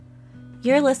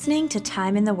You're listening to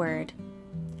Time in the Word.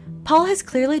 Paul has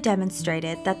clearly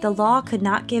demonstrated that the law could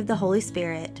not give the Holy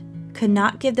Spirit, could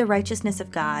not give the righteousness of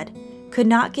God, could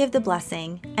not give the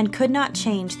blessing, and could not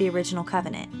change the original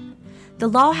covenant. The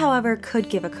law, however, could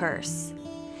give a curse.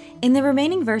 In the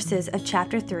remaining verses of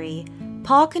chapter 3,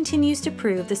 Paul continues to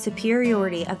prove the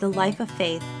superiority of the life of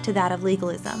faith to that of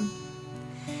legalism.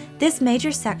 This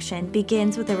major section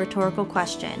begins with a rhetorical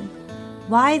question: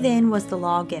 why then was the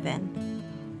law given?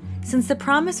 Since the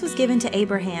promise was given to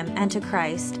Abraham and to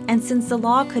Christ, and since the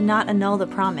law could not annul the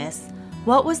promise,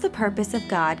 what was the purpose of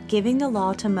God giving the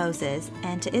law to Moses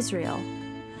and to Israel?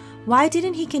 Why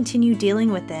didn't he continue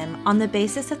dealing with them on the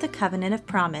basis of the covenant of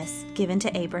promise given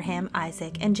to Abraham,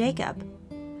 Isaac, and Jacob?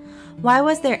 Why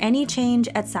was there any change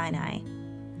at Sinai?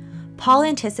 Paul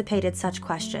anticipated such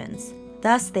questions,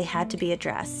 thus they had to be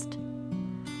addressed.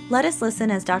 Let us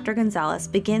listen as Dr. Gonzalez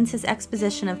begins his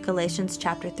exposition of Galatians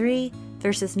chapter 3,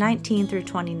 verses 19 through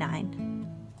 29.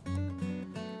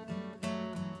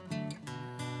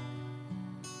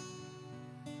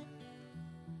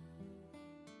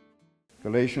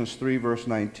 Galatians 3, verse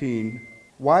 19.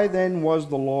 Why then was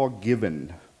the law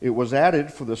given? It was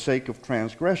added for the sake of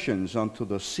transgressions unto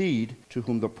the seed to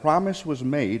whom the promise was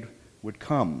made would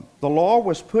come. The law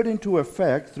was put into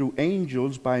effect through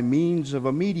angels by means of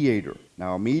a mediator.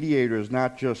 Now, a mediator is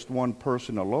not just one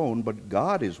person alone, but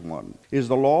God is one. Is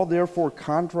the law therefore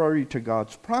contrary to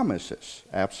God's promises?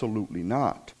 Absolutely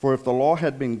not. For if the law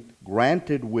had been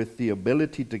granted with the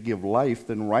ability to give life,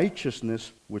 then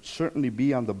righteousness would certainly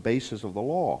be on the basis of the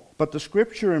law. But the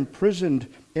Scripture imprisoned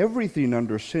everything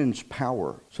under sin's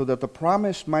power, so that the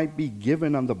promise might be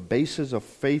given on the basis of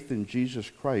faith in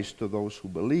Jesus Christ to those who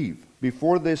believe.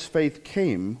 Before this faith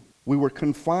came, we were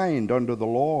confined under the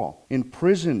law,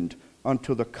 imprisoned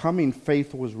until the coming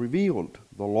faith was revealed.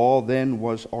 The law then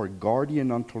was our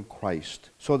guardian until Christ,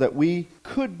 so that we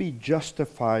could be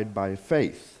justified by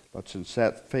faith. But since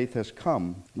that faith has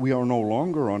come, we are no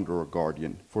longer under a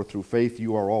guardian, for through faith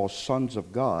you are all sons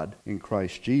of God in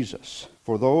Christ Jesus.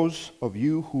 For those of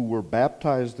you who were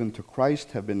baptized into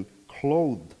Christ have been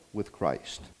clothed with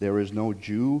Christ. There is no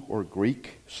Jew or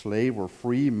Greek, slave or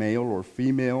free, male or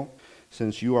female,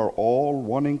 since you are all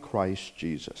one in Christ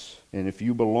Jesus. And if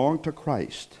you belong to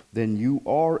Christ, then you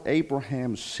are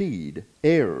Abraham's seed,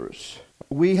 heirs.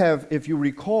 We have, if you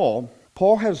recall,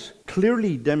 Paul has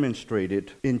clearly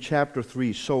demonstrated in chapter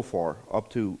 3 so far, up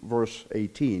to verse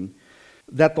 18,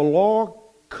 that the law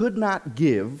could not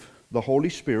give the Holy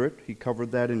Spirit. He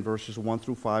covered that in verses 1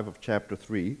 through 5 of chapter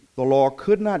 3. The law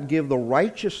could not give the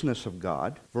righteousness of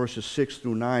God, verses 6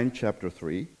 through 9, chapter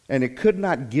 3. And it could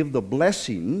not give the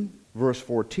blessing, verse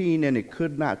 14, and it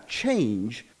could not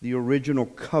change the original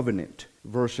covenant,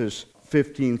 verses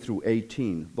 15 through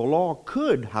 18. The law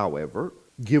could, however,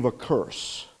 give a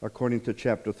curse, according to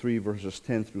chapter 3, verses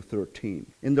 10 through 13.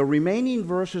 In the remaining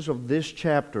verses of this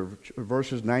chapter,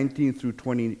 verses 19 through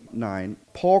 29,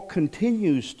 Paul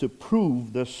continues to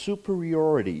prove the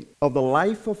superiority of the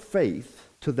life of faith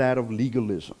to that of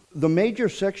legalism. The major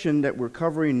section that we're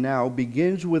covering now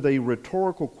begins with a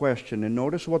rhetorical question, and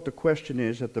notice what the question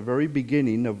is at the very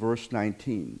beginning of verse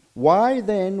 19. Why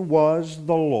then was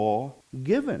the law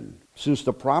given? Since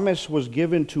the promise was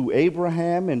given to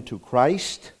Abraham and to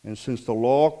Christ, and since the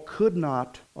law could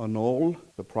not annul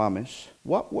the promise,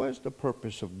 what was the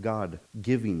purpose of God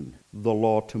giving the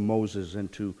law to Moses and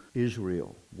to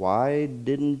Israel? Why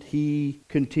didn't he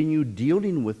continue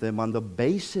dealing with them on the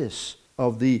basis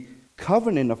of the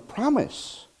covenant of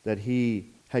promise that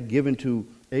he had given to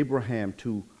Abraham,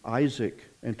 to Isaac,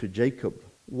 and to Jacob?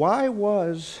 Why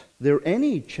was there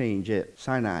any change at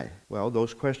Sinai? Well,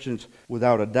 those questions,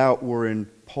 without a doubt, were in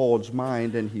Paul's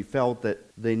mind, and he felt that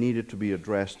they needed to be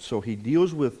addressed. So he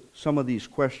deals with some of these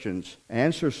questions,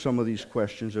 answers some of these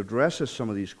questions, addresses some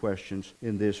of these questions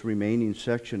in this remaining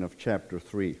section of chapter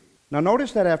 3. Now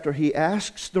notice that after he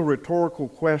asks the rhetorical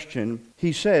question,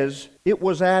 he says, it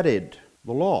was added,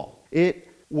 the law. It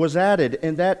was added,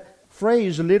 and that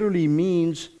phrase literally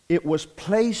means it was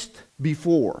placed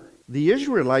before. The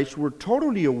Israelites were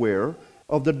totally aware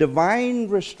of the divine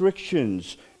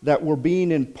restrictions that were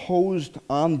being imposed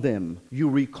on them. You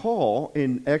recall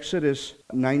in Exodus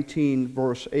 19,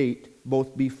 verse 8,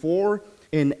 both before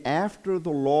and after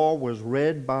the law was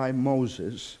read by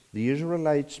Moses, the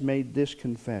Israelites made this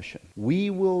confession: we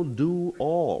will do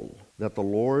all that the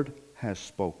Lord has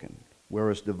spoken.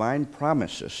 Whereas divine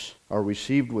promises are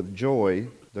received with joy,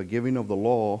 the giving of the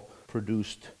law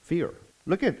produced fear.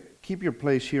 Keep your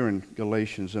place here in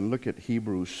Galatians and look at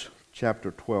Hebrews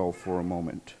chapter 12 for a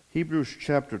moment. Hebrews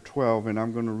chapter 12, and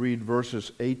I'm going to read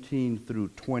verses 18 through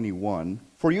 21.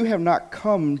 For you have not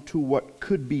come to what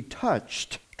could be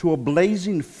touched, to a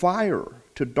blazing fire,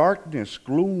 to darkness,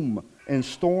 gloom, and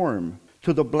storm,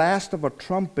 to the blast of a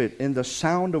trumpet and the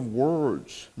sound of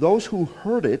words. Those who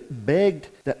heard it begged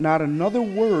that not another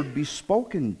word be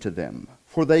spoken to them,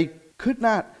 for they could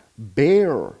not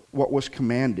bear what was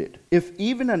commanded. If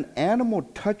even an animal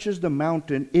touches the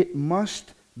mountain, it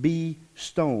must be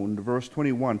stoned. Verse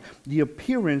 21. The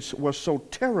appearance was so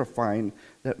terrifying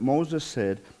that Moses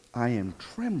said, I am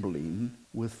trembling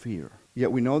with fear. Yet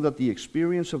we know that the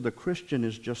experience of the Christian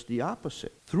is just the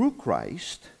opposite. Through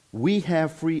Christ, we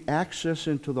have free access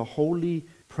into the holy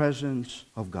presence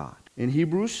of God. In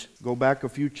Hebrews, go back a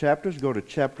few chapters, go to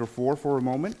chapter 4 for a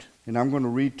moment, and I'm going to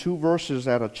read 2 verses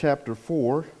out of chapter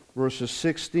 4, verses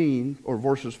 16, or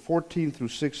verses 14 through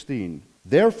 16.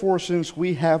 Therefore, since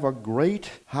we have a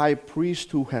great high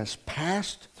priest who has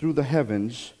passed through the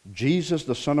heavens, Jesus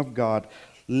the Son of God,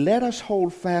 let us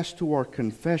hold fast to our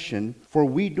confession, for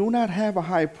we do not have a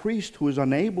high priest who is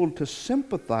unable to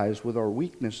sympathize with our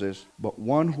weaknesses, but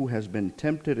one who has been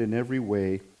tempted in every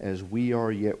way as we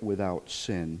are, yet without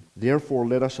sin. Therefore,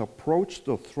 let us approach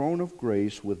the throne of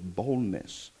grace with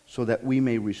boldness, so that we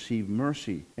may receive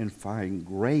mercy and find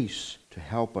grace to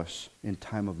help us in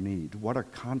time of need. What a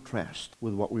contrast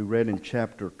with what we read in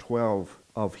chapter 12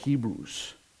 of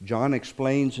Hebrews. John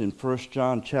explains in 1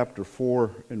 John chapter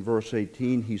 4 and verse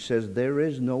 18, he says, there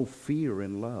is no fear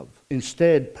in love.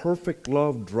 Instead, perfect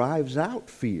love drives out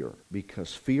fear,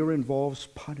 because fear involves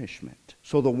punishment.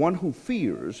 So the one who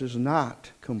fears is not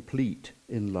complete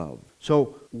in love.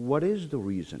 So what is the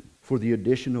reason for the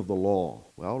addition of the law?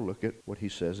 Well, look at what he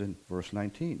says in verse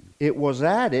 19. It was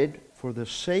added for the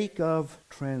sake of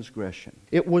transgression.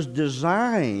 It was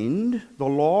designed, the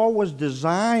law was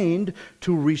designed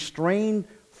to restrain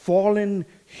fallen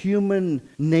human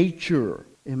nature.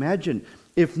 Imagine,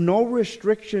 if no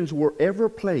restrictions were ever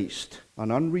placed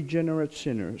on unregenerate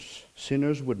sinners,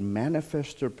 sinners would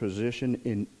manifest their position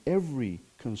in every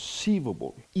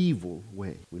conceivable evil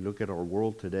way. We look at our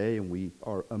world today and we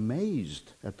are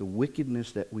amazed at the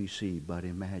wickedness that we see, but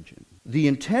imagine. The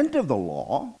intent of the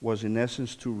law was in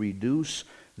essence to reduce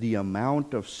the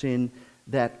amount of sin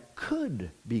that could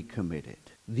be committed.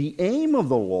 The aim of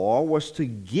the law was to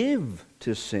give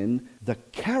to sin the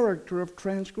character of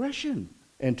transgression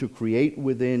and to create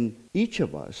within each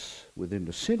of us, within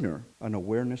the sinner, an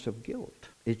awareness of guilt.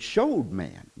 It showed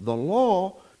man, the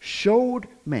law showed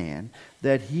man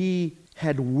that he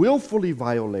had willfully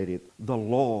violated the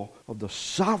law of the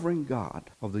sovereign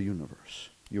God of the universe.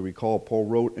 You recall Paul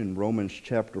wrote in Romans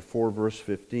chapter 4 verse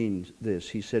 15 this.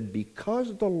 He said,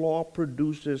 because the law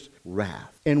produces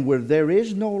wrath, and where there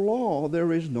is no law,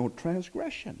 there is no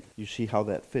transgression. You see how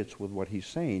that fits with what he's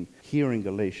saying here in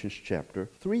Galatians chapter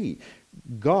 3.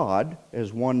 God,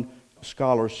 as one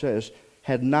scholar says,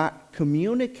 had not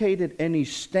communicated any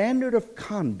standard of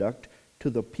conduct to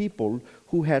the people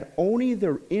who had only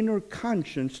their inner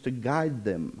conscience to guide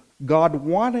them. God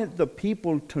wanted the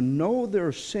people to know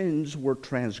their sins were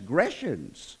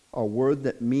transgressions, a word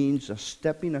that means a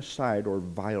stepping aside or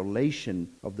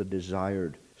violation of the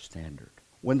desired standard.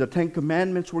 When the Ten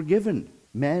Commandments were given,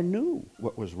 man knew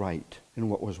what was right and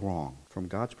what was wrong, from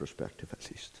God's perspective at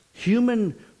least.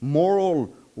 Human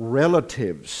moral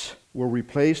relatives were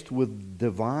replaced with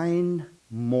divine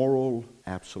moral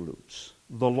absolutes.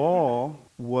 The law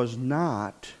was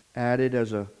not added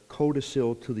as a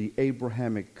codicil to the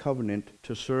Abrahamic covenant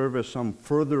to serve as some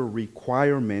further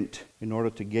requirement in order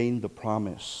to gain the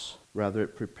promise. Rather,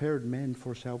 it prepared men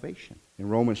for salvation. In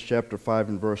Romans chapter 5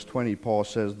 and verse 20, Paul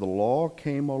says, the law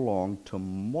came along to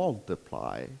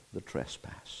multiply the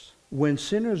trespass. When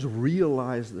sinners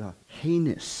realize the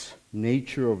heinous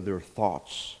nature of their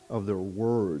thoughts, of their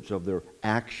words, of their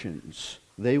actions,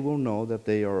 they will know that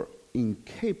they are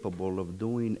incapable of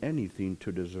doing anything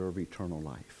to deserve eternal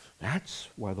life. That's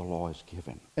why the law is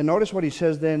given. And notice what he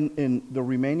says then in the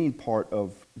remaining part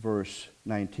of verse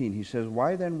 19. He says,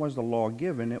 why then was the law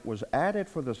given? It was added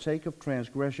for the sake of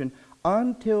transgression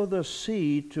until the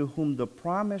seed to whom the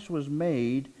promise was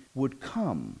made would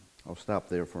come. I'll stop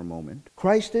there for a moment.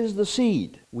 Christ is the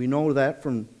seed. We know that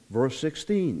from verse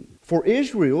 16. For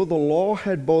Israel, the law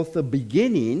had both a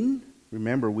beginning,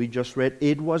 remember we just read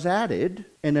it was added,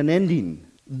 and an ending.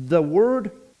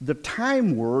 The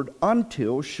time word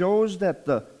until shows that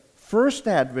the first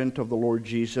advent of the Lord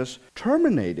Jesus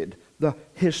terminated the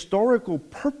historical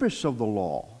purpose of the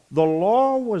law. The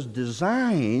law was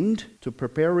designed to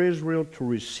prepare Israel to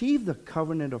receive the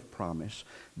covenant of promise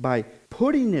by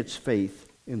putting its faith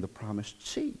in the promised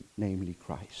seed, namely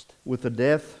Christ. With the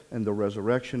death and the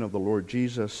resurrection of the Lord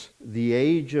Jesus, the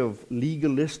age of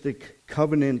legalistic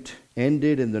covenant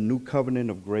ended and the new covenant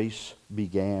of grace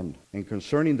began. And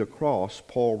concerning the cross,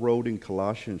 Paul wrote in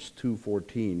Colossians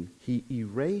 2:14, he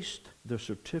erased the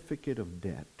certificate of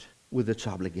debt with its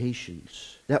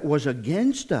obligations that was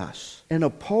against us and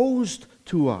opposed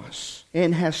to us,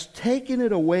 and has taken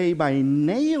it away by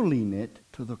nailing it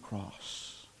to the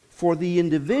cross. For the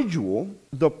individual,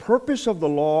 the purpose of the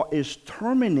law is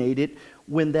terminated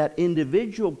when that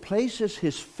individual places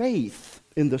his faith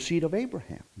in the seed of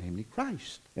Abraham, namely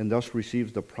Christ, and thus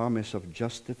receives the promise of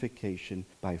justification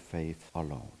by faith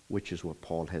alone, which is what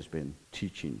Paul has been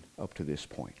teaching up to this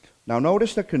point. Now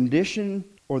notice the condition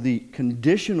or the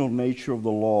conditional nature of the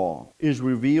law is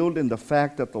revealed in the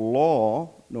fact that the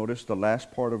law, notice the last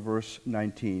part of verse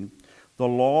 19, the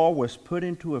law was put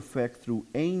into effect through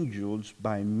angels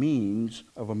by means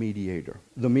of a mediator.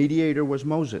 The mediator was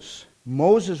Moses.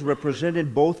 Moses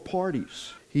represented both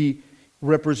parties. He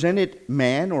represented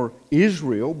man or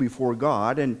Israel before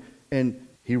God, and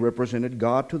he represented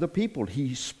God to the people.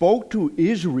 He spoke to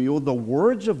Israel the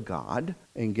words of God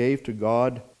and gave to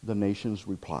God the nation's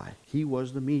reply. He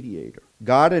was the mediator.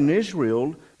 God and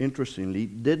Israel, interestingly,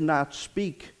 did not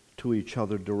speak to each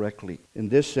other directly. In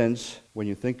this sense, when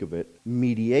you think of it,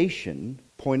 mediation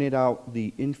pointed out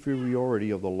the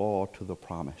inferiority of the law to the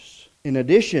promise. In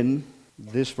addition,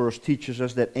 this verse teaches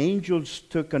us that angels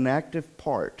took an active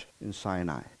part in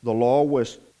Sinai. The law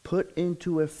was put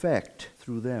into effect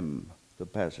through them, the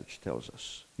passage tells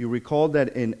us. You recall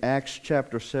that in Acts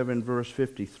chapter 7, verse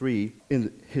 53,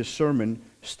 in his sermon,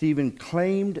 Stephen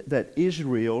claimed that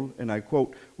Israel, and I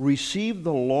quote, received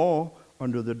the law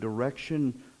under the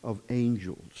direction of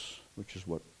angels, which is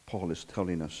what Paul is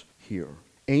telling us here.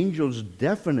 Angels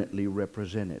definitely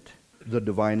represented the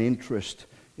divine interest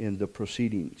in the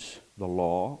proceedings. The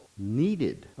law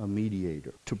needed a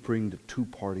mediator to bring the two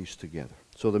parties together.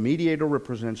 So the mediator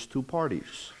represents two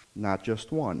parties, not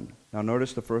just one. Now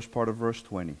notice the first part of verse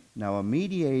 20. Now a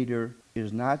mediator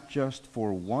is not just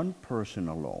for one person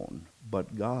alone,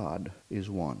 but God is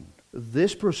one.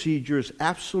 This procedure is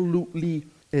absolutely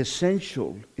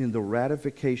essential in the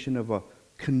ratification of a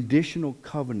conditional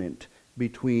covenant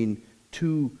between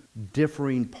two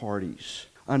differing parties.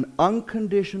 An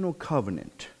unconditional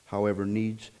covenant, however,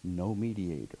 needs no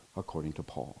mediator, according to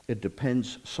Paul. It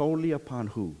depends solely upon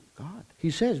who? God.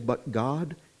 He says, but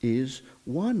God is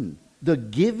one. The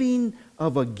giving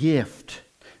of a gift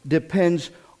depends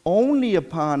only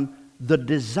upon the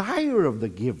desire of the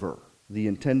giver. The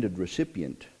intended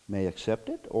recipient may accept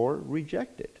it or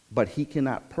reject it, but he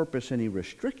cannot purpose any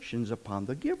restrictions upon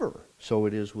the giver. So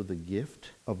it is with the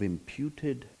gift of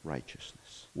imputed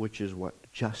righteousness, which is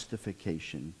what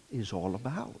justification is all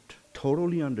about.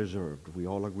 Totally undeserved. We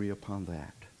all agree upon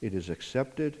that. It is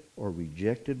accepted or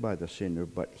rejected by the sinner,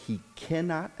 but he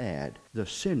cannot add, the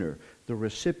sinner, the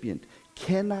recipient,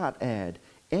 cannot add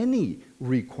any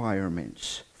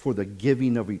requirements for the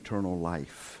giving of eternal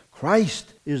life.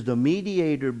 Christ is the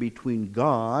mediator between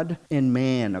God and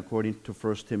man, according to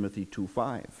 1 Timothy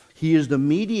 2:5. He is the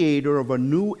mediator of a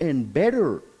new and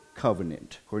better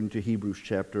covenant, according to Hebrews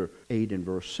chapter 8 and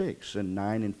verse 6 and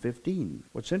 9 and 15.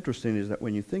 What's interesting is that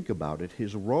when you think about it,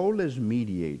 his role as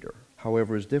mediator,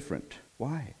 however, is different.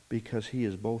 Why? Because he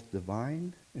is both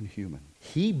divine and human.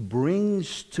 He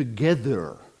brings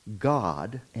together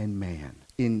God and man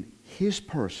in his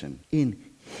person, in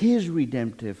his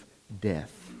redemptive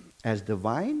death. As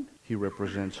divine, he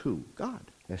represents who? God.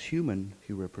 As human,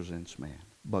 he represents man.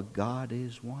 But God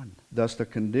is one. Thus, the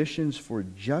conditions for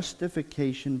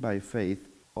justification by faith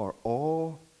are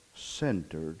all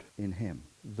centered in him,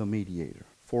 the mediator.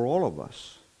 For all of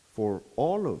us, for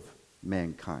all of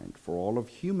mankind, for all of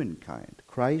humankind,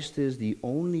 Christ is the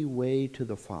only way to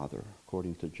the Father,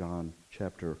 according to John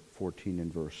chapter 14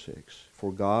 and verse 6.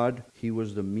 For God, he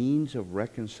was the means of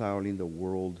reconciling the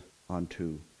world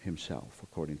unto himself,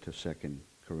 according to 2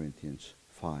 Corinthians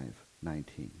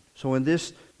 5:19. So in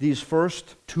these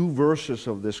first two verses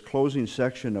of this closing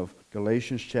section of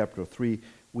Galatians chapter 3,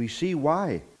 we see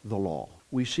why the law.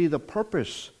 We see the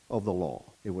purpose of the law.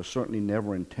 It was certainly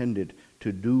never intended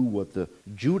to do what the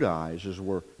Judaizers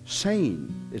were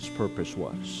saying its purpose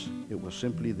was. It was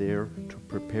simply there to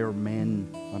prepare men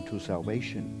unto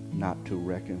salvation, not to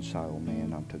reconcile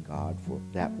man unto God, for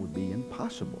that would be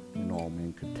impossible, and all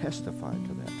men could testify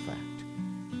to that fact.